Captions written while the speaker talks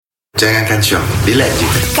Jangan kancong, relax je.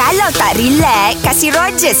 Kalau tak relax, kasih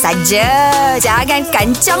Roger saja. Jangan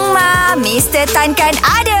kancong mah, Mr. Tan kan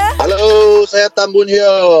ada. Halo, saya Tan Boon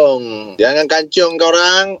Heong. Jangan kancong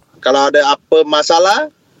korang. Kalau ada apa masalah,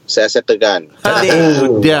 saya settlekan.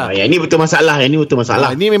 Dia. Yang ini betul masalah.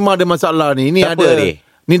 Ini memang ada masalah ni. Ini Siapa ada ni?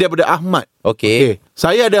 Ni daripada Ahmad. Okey.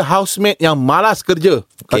 Saya ada housemate yang malas kerja,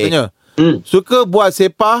 katanya. Suka buat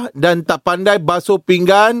sepah dan tak pandai basuh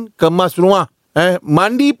pinggan, kemas rumah.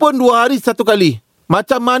 Mandi pun 2 hari 1 kali.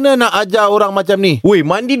 Macam mana nak ajar orang macam ni? Weh,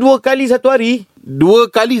 mandi 2 kali 1 hari? 2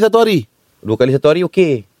 kali 1 hari. 2 kali 1 hari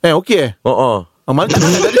okey. Okey. Mana tak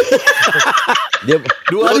tadi? Dia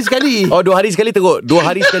 2 hari sekali. 2 hari sekali teruk. 2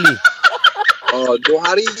 hari sekali. 2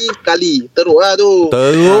 hari sekali. Teruk lah tu.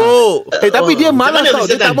 Teruk. Tapi dia malas tau.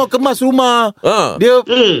 Dia tak mau kemas rumah. Dia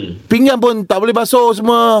pinggan pun tak boleh basuh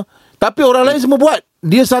semua. Tapi orang lain semua buat.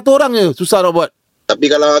 Dia satu orang je susah nak buat. Tapi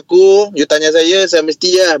kalau aku, you tanya saya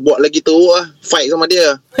mesti buat lagi teruk lah. Fight sama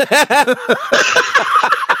dia.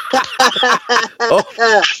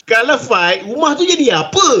 Kalau fight, rumah tu jadi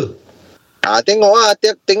apa? Tengok lah.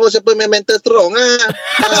 Tengok siapa main mental strong lah.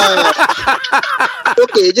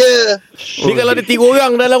 Okey je. Ni kalau ada 3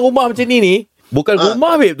 orang dalam rumah macam ni, bukan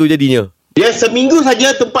rumah babe tu jadinya. Dia seminggu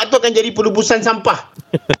saja tempat tu akan jadi pelubusan sampah.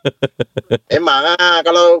 Memang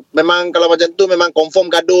kalau macam tu memang confirm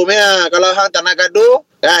gaduh punya. Kalau hang tak nak gaduh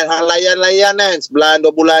kan, hang layan kan, sebulan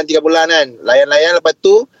 2 bulan 3 bulan kan, layan lepas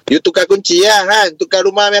tu you tukar kunci lah kan, tukar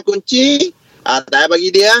rumah punya kunci, tak bagi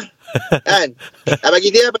dia kan, tak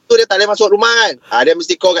bagi dia, lepas tu dia tak boleh masuk rumah kan, dia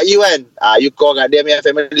mesti call kat you kan, you call kat dia punya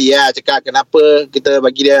family cakap kenapa kita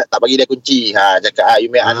tak bagi dia kunci, cakap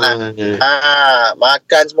you punya anak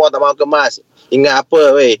makan semua tak mahu kemas. Ingat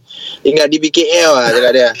apa weh? Ingat DBKL lah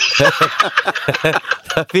cakap dia.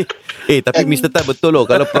 Tapi Mr. Tan betul loh.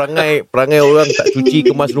 Kalau perangai orang tak cuci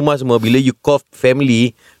kemas rumah semua, bila you call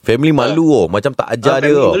family malu macam tak ajar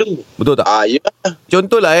dia betul tak? Ya.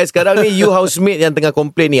 Contohlah sekarang ni you housemate yang tengah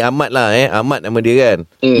komplain ni, Ahmad lah Ahmad nama dia kan.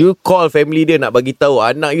 You call family dia nak bagi tahu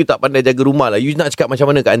anak you tak pandai jaga rumah lah. You nak cakap macam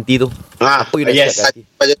mana kat aunty tu? Apa you nak cakap kat aunty?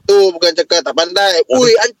 Macam tu bukan cakap tak pandai.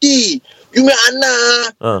 Oi aunty, you punya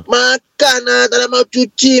anak makan tak nak mau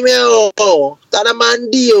cuci tak nak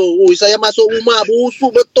mandi saya masuk rumah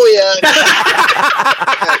busuk betul ya.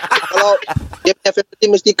 Kalau dia punya family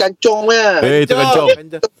mesti kancong Terkancong.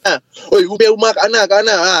 Oi you punya rumah kat anak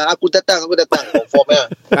aku datang confirm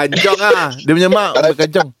Kancong dia punya mak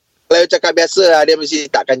kancong. Kalau you cakap biasa dia mesti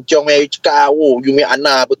tak kancong you cakap you punya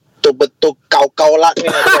anak betul-betul kau lah ni.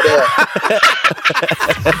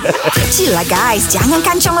 Chill lah guys, jangan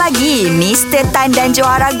kancong lagi. Mr. Tan dan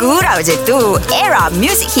JoHaRa gurau je tu. Era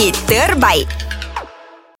music hit terbaik.